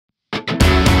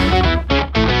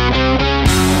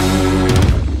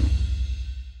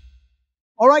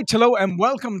All right, hello and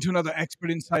welcome to another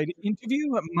Expert Inside interview.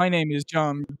 My name is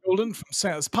John Golden from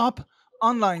Sales Pop,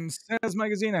 online sales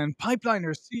magazine, and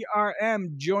Pipeliner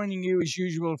CRM, joining you as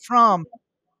usual from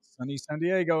sunny San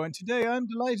Diego. And today I'm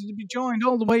delighted to be joined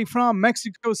all the way from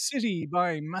Mexico City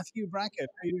by Matthew Brackett.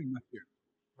 How are you doing, Matthew?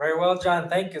 Very well, John.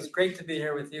 Thank you. It's great to be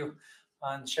here with you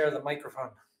and share the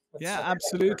microphone with Yeah, so many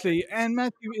experts. absolutely. And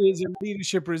Matthew is a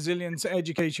leadership resilience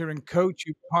educator and coach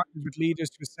who partners with leaders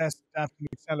to assess, adapt, and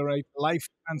accelerate life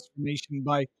transformation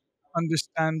by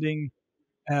understanding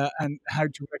and how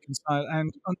to reconcile.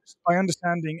 And by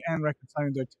understanding and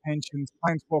reconciling their tensions,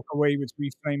 clients walk away with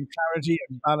reframed clarity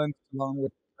and balance along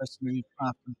with personally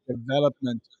crafted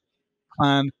development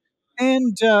plan.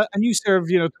 And you serve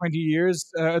 20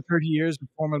 years, 30 years in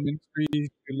formal ministry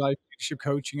to life leadership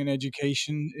coaching and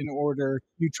education in order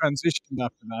you transitioned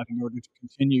after that in order to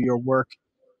continue your work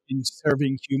in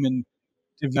serving human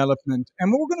development.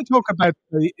 And what we're going to talk about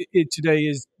today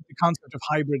is the concept of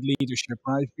hybrid leadership,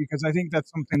 right? Because I think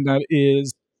that's something that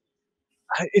is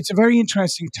it's a very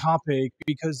interesting topic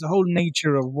because the whole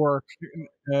nature of work,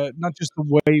 not just the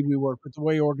way we work, but the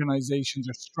way organizations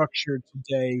are structured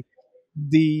today,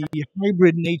 the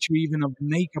hybrid nature even of the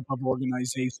makeup of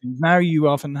organizations. Now you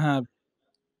often have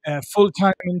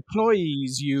full-time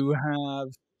employees, you have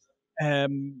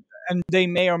and they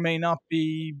may or may not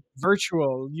be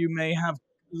virtual. You may have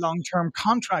long-term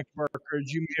contract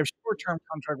workers. You may have short-term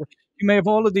contract workers. You may have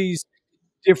all of these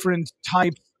different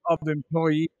types of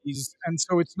employees, and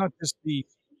so it's not just the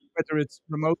whether it's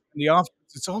remote in the office.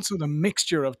 It's also the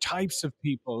mixture of types of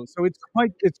people. So it's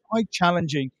quite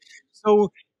challenging.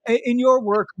 So in your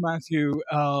work, Matthew,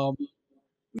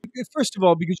 first of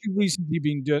all, because you've recently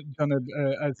done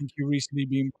I think you've recently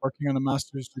been working on a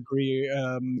master's degree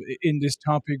in this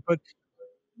topic. But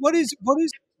what is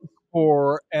the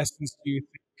core essence, do you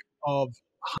think, of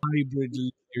hybrid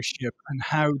leadership, and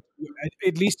how to,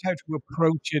 at least how to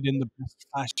approach it in the best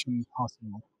fashion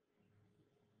possible?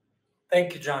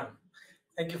 Thank you, John.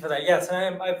 Thank you for that. Yes,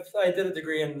 I did a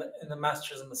degree in the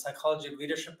master's in the psychology of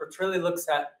leadership, which really looks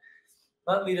at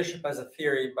not leadership as a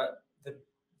theory, but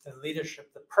the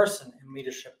leadership, the person in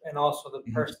leadership, and also the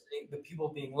Mhm. person, the people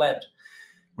being led.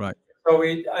 Right. So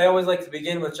I always like to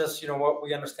begin with just what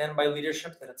we understand by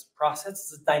leadership, that it's a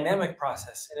process, it's a dynamic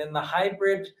process, and in the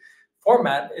hybrid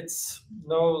format, it's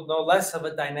no less of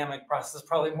a dynamic process,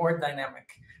 probably more dynamic,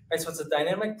 right? So it's a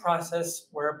dynamic process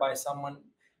whereby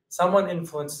someone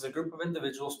influences a group of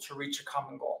individuals to reach a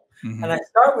common goal. Hmm. And I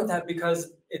start with that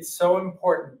because it's so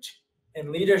important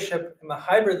in leadership, in the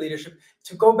hybrid leadership,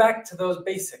 to go back to those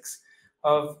basics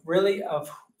of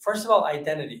first of all,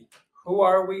 identity. Who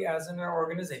are we as in our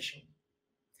organization?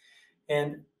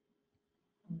 And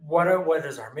what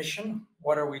is our mission?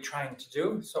 What are we trying to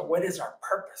do? So what is our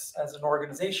purpose as an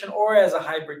organization or as a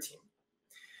hybrid team?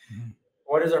 Hmm.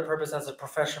 What is our purpose as a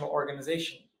professional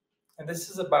organization? And this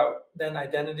is about then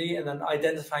identity and then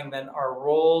identifying then our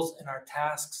roles and our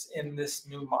tasks in this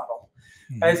new model.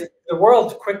 Hmm. As the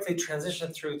world quickly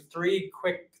transitioned through three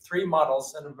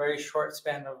models in a very short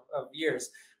span of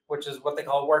years, which is what they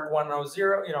call work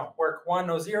 100, work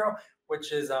 100,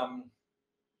 which is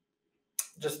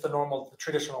just the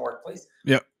traditional workplace.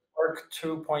 Yeah. Work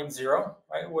 2.0,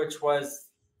 right, which was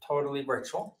totally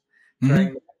virtual Hmm.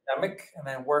 during the pandemic, and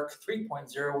then Work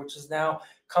 3.0, which is now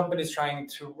companies trying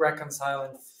to reconcile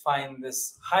and find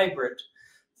this hybrid.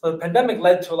 So the pandemic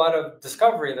led to a lot of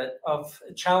discovery that of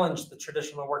challenged the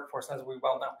traditional workforce, as we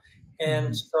well know. And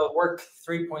Hmm. so Work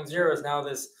 3.0 is now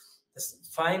this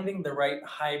finding the right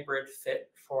hybrid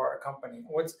fit for a company.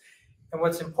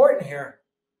 What's important here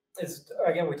is,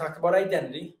 again, we talked about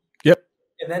identity, Yep.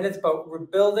 and then it's about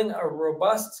rebuilding a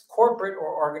robust corporate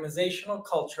or organizational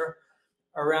culture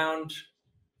around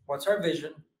what's our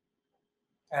vision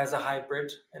as a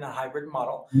hybrid in a hybrid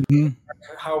model. Hmm.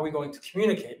 How are we going to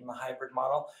communicate in the hybrid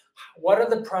model? What are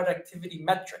the productivity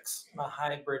metrics in a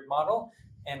hybrid model?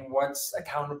 And what's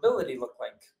accountability look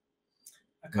like?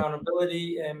 Yep.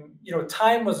 Accountability, and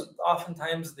time was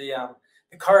oftentimes the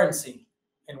currency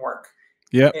in work.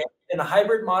 Yep. And in a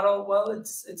hybrid model, well,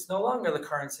 it's no longer the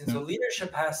currency. And so Yep.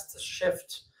 leadership has to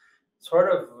shift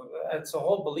sort of, it's a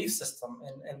whole belief system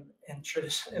and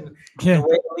tradition and the Yeah.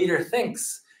 way a leader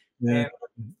thinks. Yeah.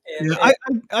 And Yeah,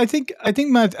 and, and I think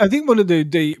Matt, I think one of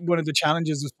the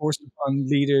challenges that's forced upon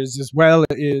leaders as well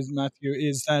is, Matthew,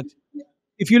 is that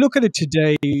if you look at it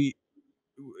today,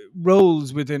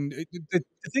 roles within the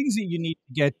things that you need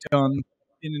to get done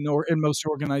in most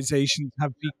organizations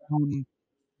have become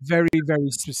very,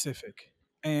 very specific,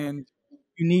 and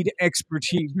you need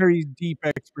expertise, very deep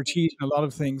expertise in a lot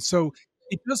of things. So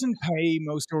it doesn't pay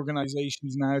most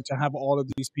organizations now to have all of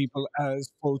these people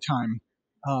as full time.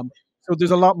 So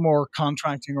there's a lot more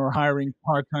contracting or hiring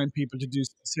part-time people to do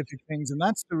specific things, and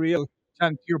that's the real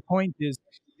challenge. Your point is,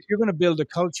 if you're going to build a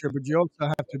culture, but you also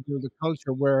have to build a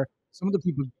culture where some of the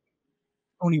people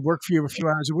only work for you a few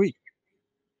hours a week.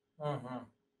 Hmm.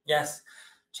 Yes,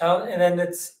 child, and then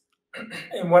it's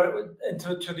and what it would, and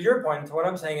to your point, what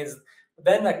I'm saying is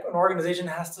then like an organization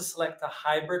has to select a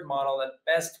hybrid model that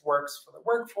best works for the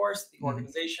workforce, the Hmm.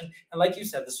 organization, and like you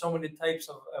said, there's so many types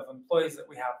of employees that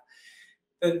we have.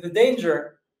 The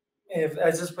danger, if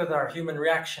as just with our human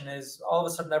reaction, is all of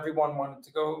a sudden everyone wanted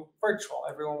to go virtual,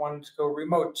 everyone wanted to go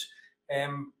remote,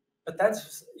 but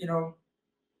that's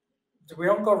we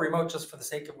don't go remote just for the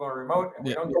sake of going remote, and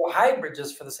we Yeah. don't go hybrid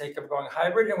just for the sake of going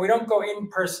hybrid, and we don't go in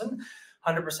person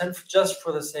 100% just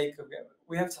for the sake of it.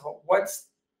 We have to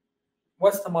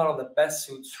what's the model that best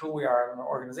suits who we are in an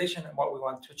organization and what we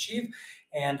want to achieve,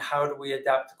 and how do we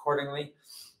adapt accordingly.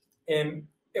 And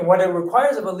what it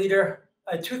requires of a leader,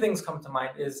 two things come to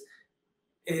mind is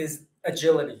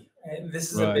agility. And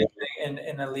this is a Right. big thing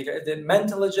in a leader: the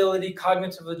mental agility,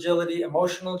 cognitive agility,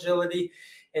 emotional agility,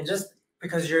 and just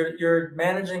because you're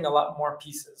managing a lot more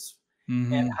pieces.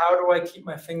 And Hmm. how do I keep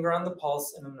my finger on the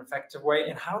pulse in an effective way?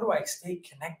 And how do I stay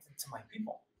connected to my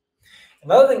people?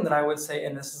 Another thing that I would say,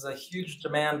 and this is a huge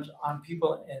demand on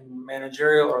people in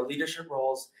managerial or leadership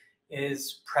roles,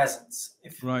 is presence.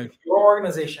 If Right. your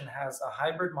organization has a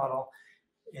hybrid model,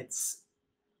 it's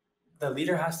the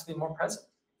leader has to be more present.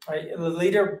 Right? The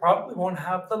leader probably won't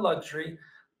have the luxury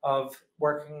of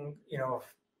working,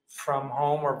 from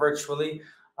home or virtually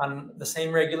on the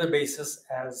same regular basis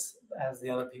as the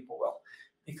other people will,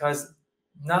 because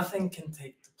nothing can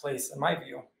take the place, in my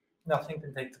view, nothing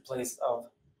can take the place of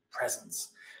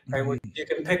presence. Right? Which Hmm. you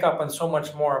can pick up on so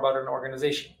much more about an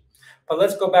organization. But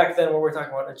let's go back then. What we're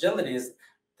talking about agility is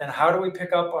then how do we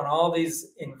pick up on all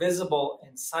these invisible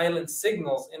and silent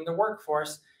signals in the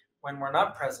workforce when we're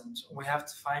not present? We have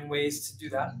to find ways to do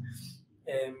that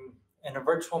in a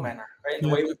virtual manner, right? In the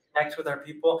Yeah. way we connect with our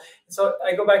people. And so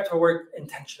I go back to a word: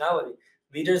 intentionality.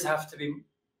 Leaders have to be,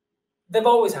 they've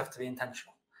always have to be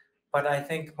intentional. But I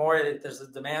think more that there's a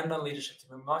demand on leadership to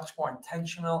be much more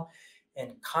intentional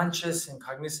and conscious and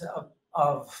cognizant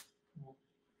of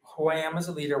who I am as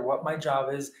a leader, what my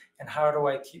job is, and how do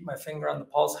I keep my finger on the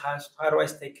pulse? How do I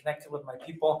stay connected with my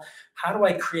people? How do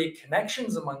I create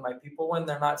connections among my people when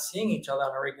they're not seeing each other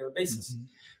on a regular basis? Hmm.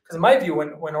 Because in my view,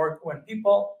 when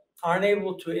people aren't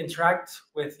able to interact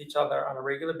with each other on a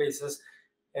regular basis,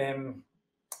 um,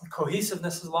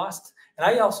 cohesiveness is lost, and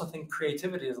I also think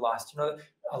creativity is lost.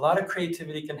 A lot of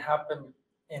creativity can happen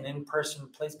in in-person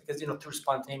place because through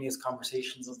spontaneous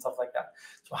conversations and stuff like that.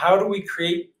 So how do we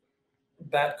create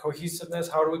that cohesiveness?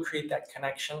 How do we create that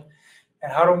connection?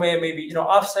 And how do we maybe,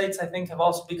 offsites, I think, have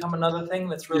also become another thing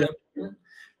that's Yeah. really important.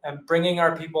 And bringing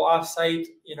our people offsite,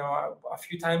 a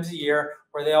few times a year,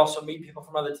 where they also meet people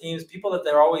from other teams, people that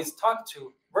they're always talked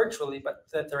to virtually, but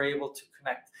that they're able to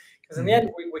connect. Because in the Hmm.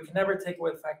 end, we can never take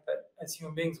away the fact that as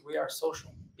human beings, we are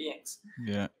social beings.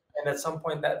 Yeah. And at some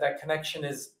point, that connection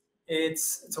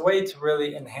it's a way to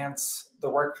really enhance the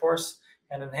workforce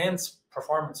and enhance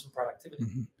performance and productivity.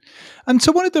 Hmm. And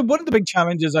so one of the big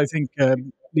challenges I think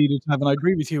leaders have, and I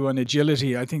agree with you on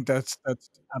agility. I think that's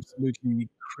absolutely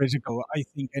critical. I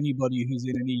think anybody who's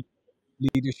in any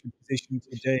leadership position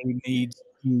today need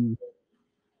to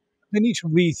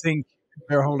rethink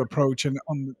their whole approach and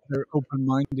on their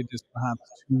open-mindedness, perhaps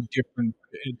to different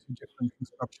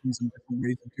constructions and different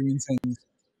ways of doing things.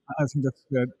 I think that's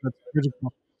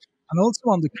critical, and also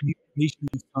on the communication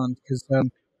front, because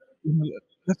you know,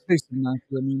 let's face it,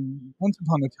 Matthew. I mean, once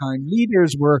upon a time,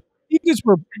 leaders were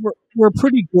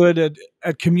pretty good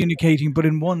at communicating, but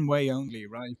in one way only,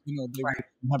 right? They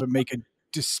would have to make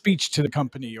a speech to the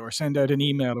company or send out an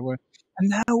email or what. And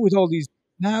now with all these,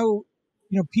 now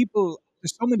people.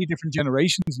 There's so many different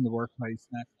generations in the workplace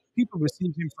now. People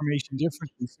receive information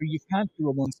differently, so you can't do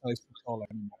a one size fits all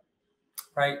anymore.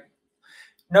 Right.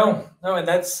 No, no, and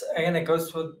that's again, it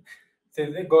goes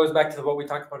back to what we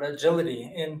talked about,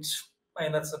 agility, and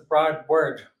that's a broad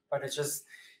word, but it's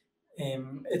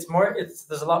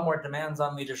there's a lot more demands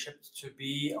on leadership to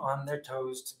be on their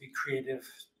toes, to be creative,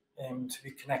 and to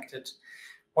be connected.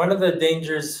 One of the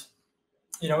dangers,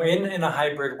 in a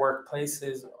hybrid workplace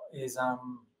is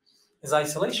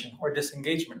isolation or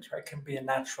disengagement. Right, it can be a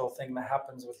natural thing that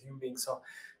happens with human beings. So,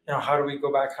 how do we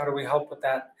go back? How do we help with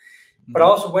that? But Mhm.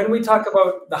 also, when we talk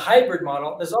about the hybrid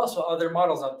model, there's also other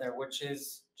models out there, which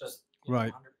is just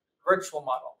Right. virtual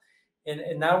model.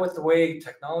 And now with the way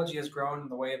technology has grown,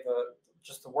 and the way the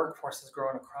workforce has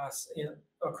grown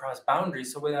across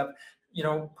boundaries, so we have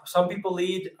some people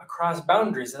lead across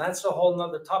boundaries, and that's a whole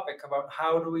nother topic about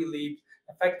how do we lead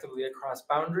effectively across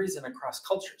boundaries and across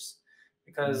cultures, Hmm.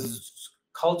 because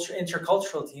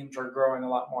intercultural teams are growing a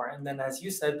lot more. And then, as you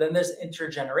said, then there's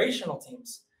intergenerational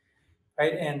teams,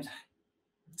 right? And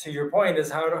to your point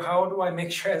is how do I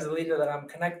make sure as a leader that I'm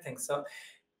connecting?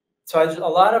 A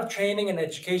lot of training and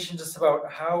education just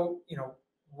about how,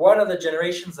 what are the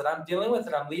generations that I'm dealing with,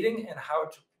 that I'm leading, and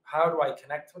how do I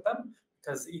connect with them?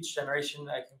 Because each generation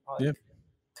I can probably Yeah.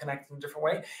 connect in a different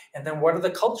way. And then what are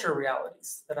the culture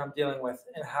realities that I'm dealing with,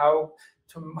 and how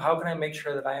can I make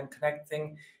sure that I am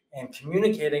connecting and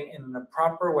communicating in the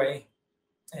proper way,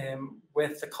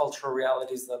 with the cultural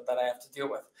realities that I have to deal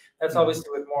with. That's Hmm. obviously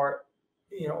with more,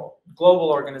 global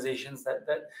organizations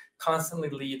that constantly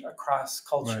lead across Right.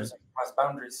 cultures and across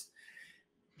boundaries.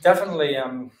 Definitely,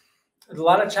 a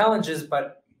lot of challenges,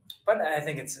 but I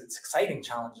think it's exciting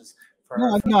challenges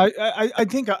No, for no,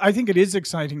 I think it is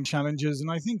exciting challenges, and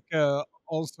I think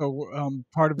also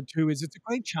part of it too is it's a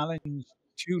great challenge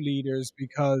to leaders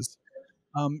because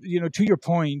to your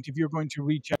point, if you're going to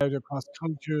reach out across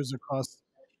cultures, across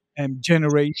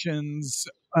generations,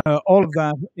 all of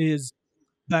that is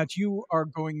that you're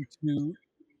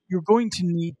going to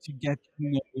need to get to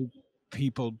know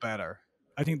people better.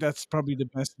 I think that's probably the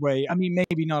best way. I mean,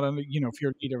 maybe not on if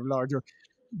you're a leader of larger,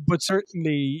 but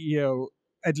certainly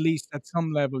at least at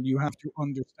some level you have to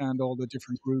understand all the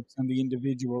different groups and the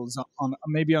individuals on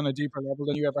maybe on a deeper level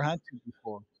than you ever had to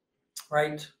before.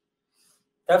 right.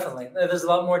 Definitely. There's a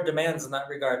lot more demands in that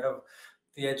regard of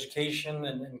the education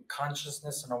and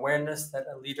consciousness and awareness that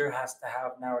a leader has to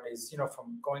have nowadays,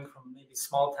 from going from maybe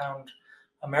small town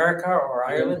America or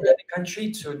Yeah. Ireland, any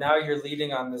country, to now you're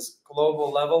leading on this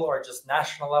global level or just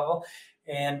national level.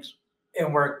 And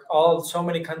we're all, so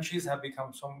many countries have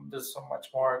become there's so much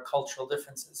more cultural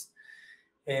differences.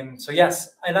 So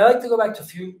yes, and I like to go back to a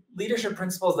few leadership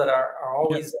principles that are Yep.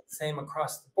 always the same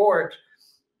across the board,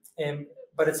 and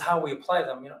but it's how we apply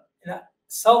them.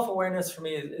 Self-awareness for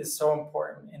me is so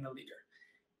important in a leader.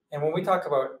 And when we talk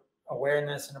about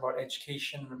awareness and about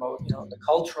education and about the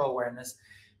cultural awareness,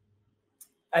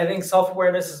 I think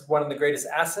self-awareness is one of the greatest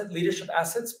leadership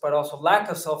assets, but also lack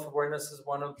of self-awareness is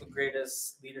one of the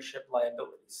greatest leadership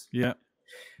liabilities. Yeah.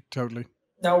 Totally.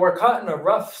 Now we're caught in a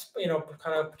rough,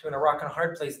 kind of between a rock and a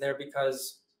hard place there,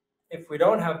 because if we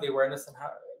don't have the awareness,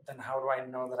 then how do I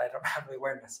know that I don't have the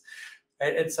awareness?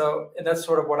 Right? And that's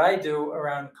sort of what I do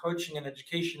around coaching and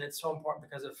education. It's so important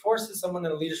because it forces someone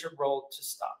in a leadership role to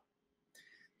stop,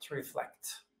 to reflect,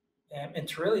 and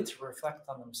to reflect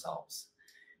on themselves.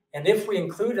 And if we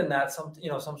include in that some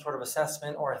sort of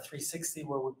assessment or a 360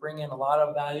 where we bring in a lot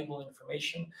of valuable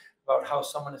information about how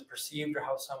someone is perceived or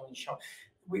how someone is shown,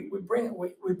 we bring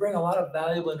a lot of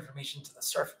valuable information to the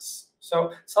surface.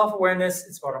 So self-awareness,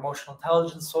 it's about emotional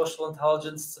intelligence, social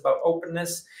intelligence, it's about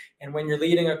openness. And when you're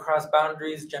leading across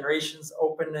boundaries, generations,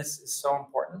 openness is so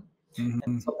important. And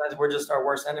Hmm. sometimes we're just our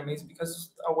worst enemies because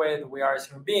of the way that we are as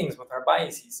human beings with our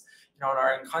biases, and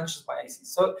our unconscious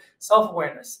biases. So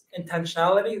self-awareness,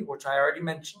 intentionality, which I already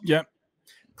mentioned, Yeah.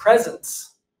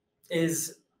 presence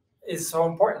is so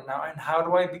important now. And how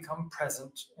do I become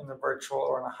present in a virtual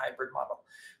or in a hybrid model?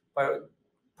 But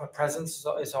presence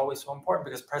is always so important,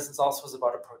 because presence also is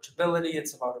about approachability,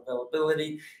 it's about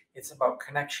availability, it's about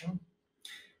connection,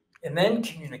 and then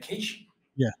communication.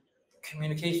 Yeah.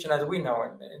 Communication, as we know,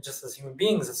 and just as human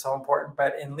beings, is so important.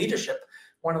 But in leadership,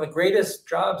 one of the greatest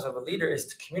jobs of a leader is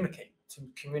to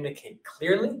communicate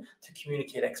clearly, to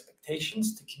communicate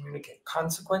expectations, to communicate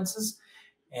consequences,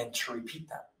 and to repeat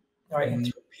that. All right, and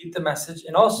Mhm. to repeat the message,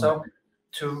 and also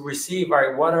to receive. All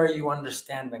right, what are you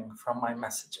understanding from my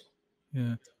messaging?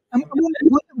 Yeah. And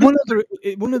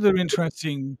One other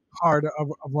interesting part of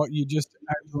what you just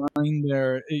outlined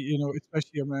there,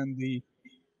 especially around the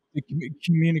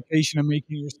communication and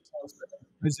making yourself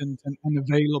present and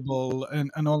available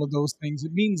and all of those things.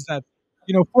 It means that,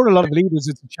 for a lot of leaders,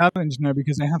 it's a challenge now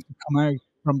because they have to come out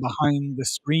from behind the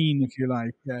screen, if you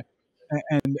like,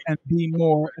 and be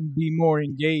more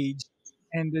engaged.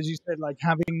 And as you said, like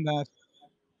having that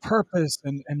purpose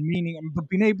and meaning, but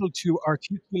being able to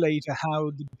articulate how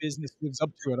the business lives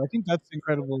up to it. I think that's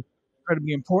incredibly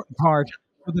important part,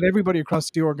 so that everybody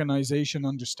across the organization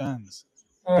understands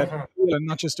that Mhm. and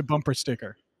not just a bumper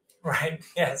sticker. Right.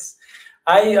 Yes.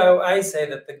 I say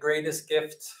that the greatest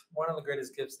gift, one of the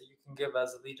greatest gifts that you can give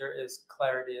as a leader, is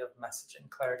clarity of messaging,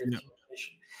 clarity of Yeah.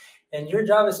 communication. And your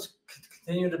job is to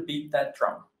continue to beat that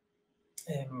drum.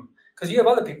 Because you have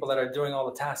other people that are doing all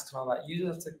the tasks and all that. You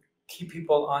just have to keep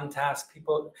people on task,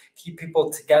 keep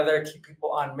people together, keep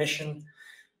people on mission,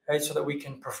 right? So that we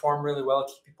can perform really well,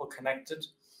 keep people connected.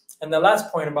 And the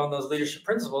last point about those leadership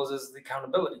principles is the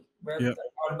accountability. Right? Yeah.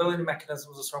 accountability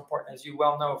mechanisms are so important, as you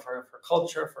well know, for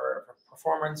culture, for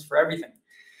performance, for everything.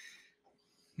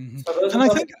 Mhm. So those And are I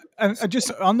some. think, and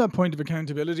just on that point of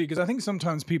accountability, because I think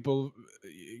sometimes people,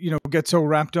 get so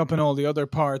wrapped up in all the other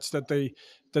parts that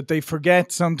they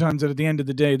forget sometimes that at the end of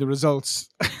the day, the results,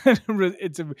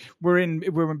 it's a, we're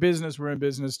in business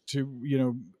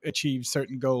to achieve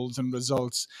certain goals and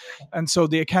results, and so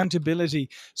the accountability.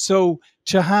 So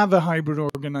to have a hybrid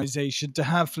organization, to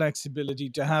have flexibility,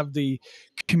 to have the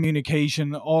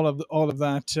communication, all of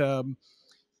that.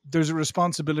 There's a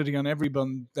responsibility on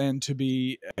everyone then to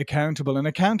be accountable and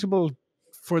accountable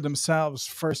for themselves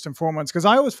first and foremost. Because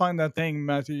I always find that thing,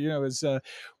 Matthew, is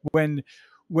when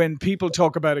when people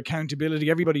talk about accountability,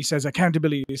 everybody says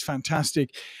accountability is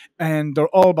fantastic, and they're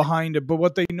all behind it. But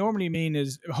what they normally mean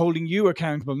is holding you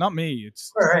accountable, not me.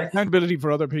 It's All right. accountability for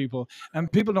other people,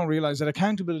 and people don't realize that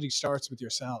accountability starts with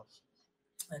yourself.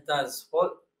 It does.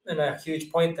 Well, and a huge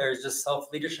point there is just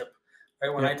self leadership,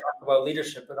 right? When Yeah. I talk about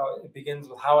leadership, it begins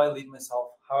with how I lead myself,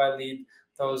 how I lead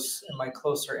those in my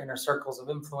closer inner circles of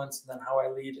influence, and then how I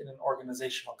lead in an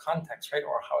organizational context, right?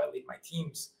 Or how I lead my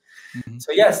teams. Mhm.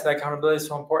 So yes, that accountability is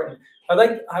so important.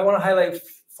 I want to highlight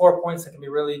 4 points that can be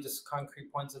really just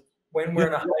concrete points of when we're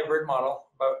Yep. in a hybrid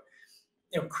model about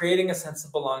creating a sense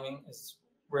of belonging is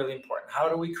really important. How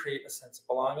do we create a sense of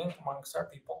belonging amongst our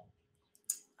people?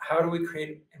 How do we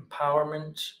create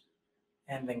empowerment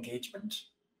and engagement?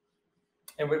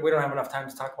 And we don't have enough time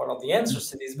to talk about all the answers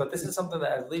to these, but this is something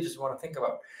that as leaders we want to think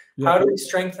about. Yeah. How do we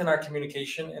strengthen our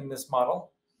communication in this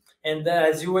model? And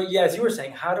as you were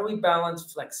saying, how do we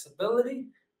balance flexibility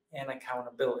and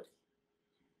accountability?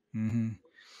 Hmm.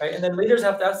 Right? And then leaders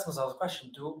have to ask themselves a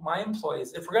question: do my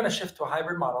employees, if we're going to shift to a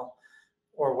hybrid model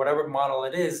or whatever model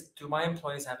it is, do my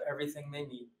employees have everything they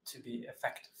need to be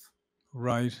effective?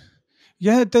 Right.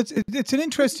 Yeah, it's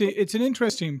an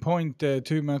interesting point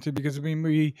too, Matthew, because I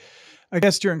mean I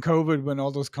guess during COVID when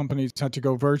all those companies had to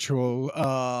go virtual,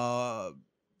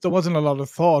 there wasn't a lot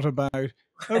of thought about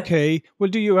okay, well,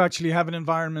 do you actually have an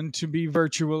environment to be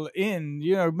virtual in?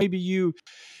 Maybe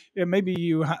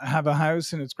you have a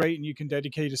house and it's great and you can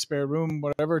dedicate a spare room,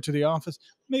 whatever, to the office.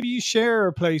 Maybe you share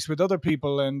a place with other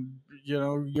people, and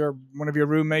your one of your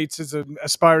roommates is an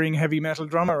aspiring heavy metal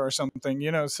drummer or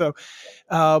something. So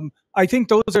I think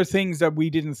those are things that we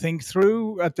didn't think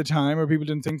through at the time, or people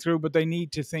didn't think through, but they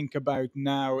need to think about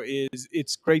now. Is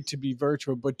it's great to be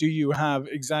virtual, but do you have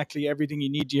exactly everything you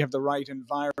need? Do you have the right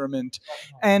environment?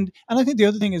 And I think the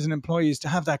other thing as an employee is to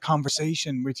have that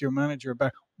conversation with your manager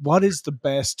about what is the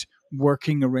best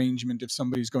working arrangement if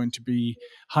somebody's going to be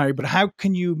hybrid. How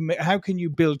can you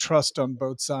build trust on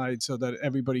both sides so that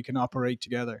everybody can operate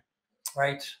together?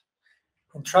 Right.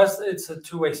 And trust, it's a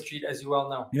two-way street, as you well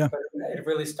know. Yeah. But it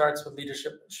really starts with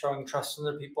leadership showing trust in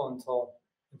their people until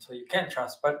you can't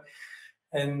trust.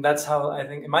 And that's how I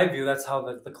think, in my view, that's how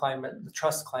the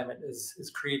trust climate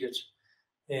is created.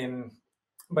 Um,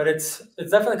 but it's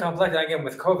definitely complex. And again,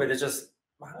 with COVID,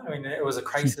 it was a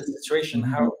crisis situation.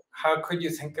 Mhm. How could you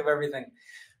think of everything?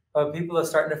 But people are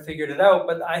starting to figure it out.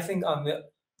 But I think on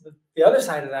the other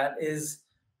side of that is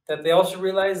that they also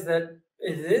realize that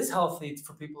it is healthy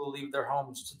for people to leave their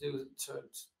homes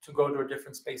to go to a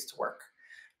different space to work,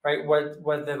 right?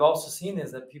 What they've also seen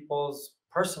is that people's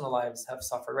personal lives have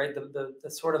suffered, right? The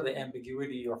sort of the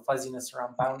ambiguity or fuzziness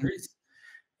around boundaries.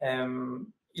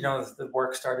 The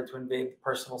work started to invade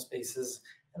personal spaces,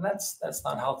 and that's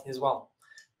not healthy as well.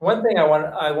 One thing I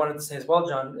wanted to say as well,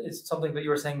 John, is something that you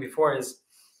were saying before is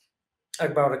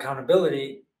about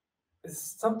accountability.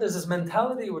 There's this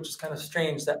mentality which is kind of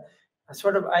strange that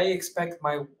I expect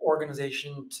my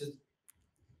organization to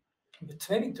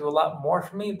maybe do a lot more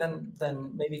for me than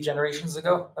maybe generations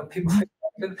ago when people Mhm.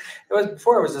 expected. It was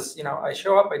before. It was just I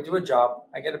show up, I do a job,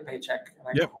 I get a paycheck, and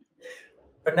I go Yep. home.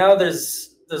 But now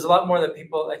there's a lot more that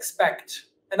people expect,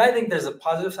 and I think there's a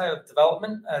positive side of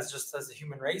development as a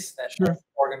human race, that as Sure.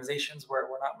 organizations where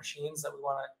we're not machines, that we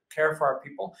want to care for our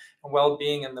people, and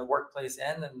well-being in the workplace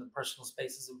and in the personal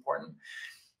space is important.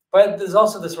 But there's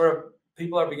also this sort of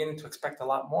people are beginning to expect a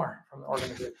lot more from the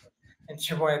organization. And to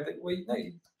your point, well,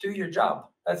 you do your job.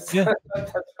 That's Yeah.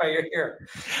 that's why you're here.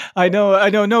 I know, I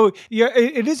know. No, yeah,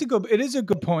 it is a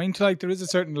good point. Like there is a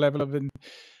certain level of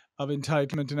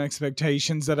entitlement and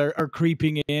expectations that are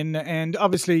creeping in, and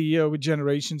obviously, with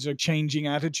generations are changing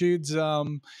attitudes.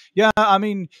 Yeah, I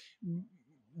mean,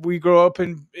 we grow up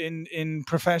in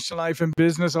professional life and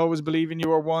business, always believing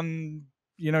you are one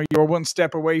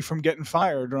step away from getting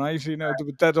fired, right?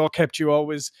 That all kept you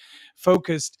always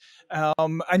focused,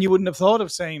 and you wouldn't have thought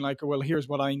of saying like, well, here's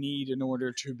what I need in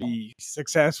order to be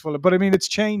successful. But I mean, it's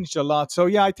changed a lot. So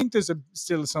yeah, I think there's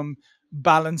still some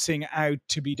balancing out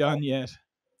to be done yet.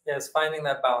 Yes, finding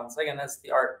that balance. Again, that's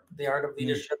the art of Yeah.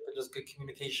 leadership, and just good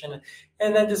communication,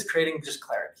 and then just creating just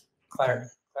Yeah. clarity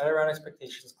around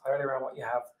expectations, clarity around what you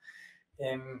have.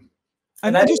 Um,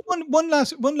 and And that just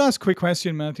one last quick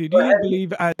question, Matthew. Do go you ahead.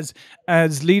 believe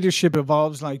as leadership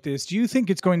evolves like this, do you think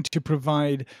it's going to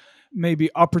provide maybe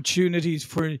opportunities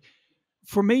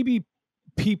for maybe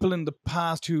people in the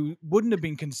past who wouldn't have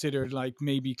been considered like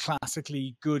maybe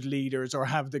classically good leaders or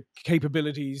have the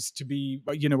capabilities to be,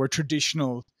 a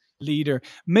traditional leader?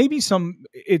 Maybe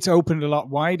it's opened a lot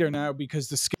wider now because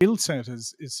the skill set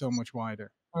is so much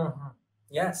wider. Mhm.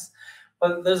 Yes,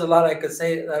 but there's a lot I could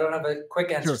say. I don't have a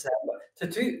quick answer Sure. to that.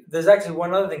 But there's actually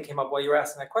one other thing came up while you were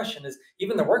asking that question is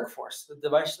even the workforce,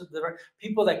 the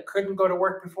people that couldn't go to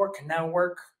work before can now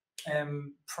work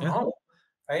from Yeah. home,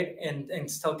 right? And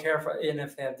still care for, and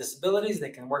if they have disabilities, they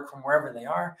can work from wherever they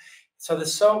are. So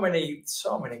there's so many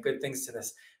good things to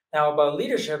this. Now about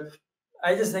leadership,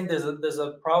 I just think there's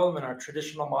a problem in our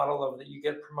traditional model of that you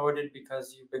get promoted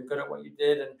because you've been good at what you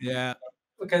did, and Yeah.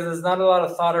 because there's not a lot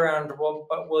of thought around, well,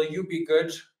 but will you be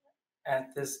good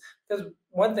at this? Because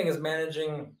one thing is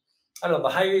managing, I don't know,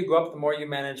 the higher you go up, the more you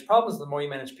manage problems, the more you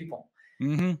manage people,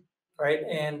 Hmm. right?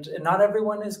 And not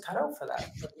everyone is cut out for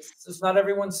that. It's not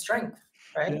everyone's strength,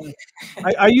 right?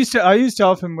 Yeah. I used to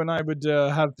often when I would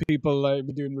have people like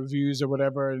doing reviews or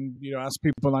whatever, and ask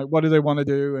people like what do they want to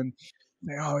do, and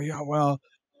they, oh yeah, well,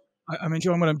 I'm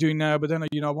enjoying what I'm doing now, but then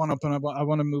I want up and I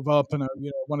want to move up, and I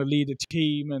want to lead a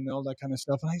team and all that kind of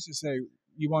stuff. And I used to say,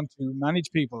 you want to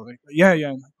manage people? Like, yeah, yeah.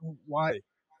 I'm like, "Oh, why?"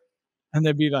 And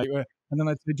they'd be like, and then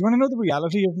I'd say, do you want to know the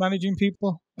reality of managing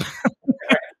people?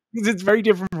 Because it's very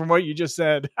different from what you just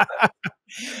said.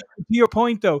 To your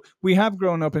point, though, we have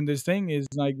grown up in this thing. Is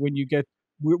like when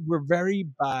we're very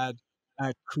bad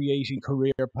at creating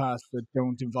career paths that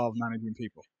don't involve managing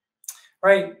people.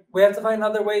 Right. We have to find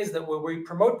other ways that where we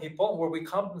promote people, where we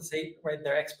compensate, right,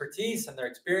 their expertise and their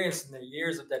experience and their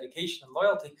years of dedication and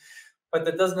loyalty. But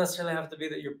that doesn't necessarily have to be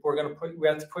that we're going to we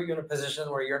have to put you in a position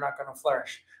where you're not going to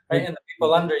flourish, right? And the Exactly.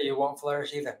 people under you won't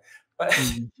flourish either. But or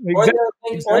Exactly. the other thing, or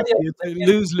the Exactly. other It's a thing is,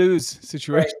 lose lose right.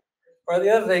 situation. Or the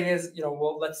other thing is,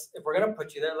 well, if we're going to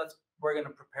put you there, we're going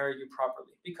to prepare you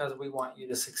properly because we want you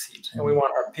to succeed and we Mm.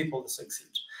 want our people to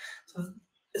succeed. So,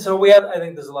 so we have, I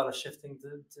think there's a lot of shifting to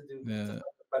do to Yeah. find a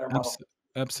better model.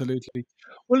 Absolutely.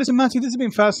 Well, listen, Matthew, this has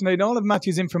been fascinating. All of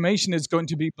Matthew's information is going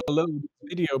to be below the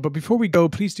video. But before we go,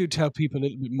 please do tell people a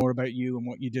little bit more about you and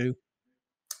what you do.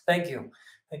 Thank you.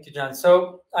 Thank you, John.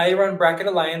 So I run Brackett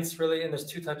Alliance really, and there's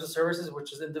two types of services,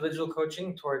 which is individual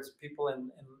coaching towards people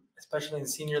especially in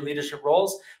senior leadership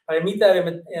roles. But I meet that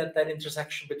at that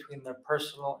intersection between their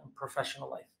personal and professional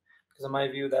life. Because in my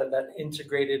view, that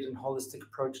integrated and holistic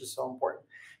approach is so important.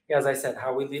 As I said,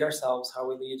 how we lead ourselves, how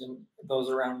we lead those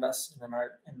around us,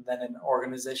 and then in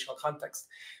organizational context.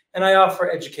 And I offer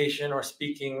education or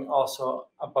speaking also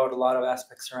about a lot of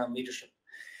aspects around leadership.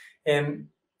 And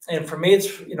and for me, it's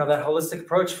that holistic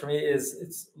approach for me is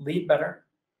it's lead better,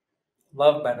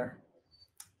 love better,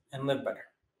 and live better.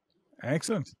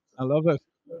 Excellent. I love it.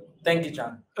 Thank you,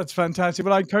 John. That's fantastic.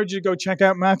 Well, I encourage you to go check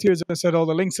out Matthew. As I said, all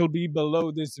the links will be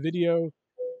below this video.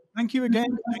 Thank you again.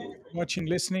 Thank you for watching,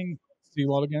 listening. See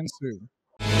you all again soon.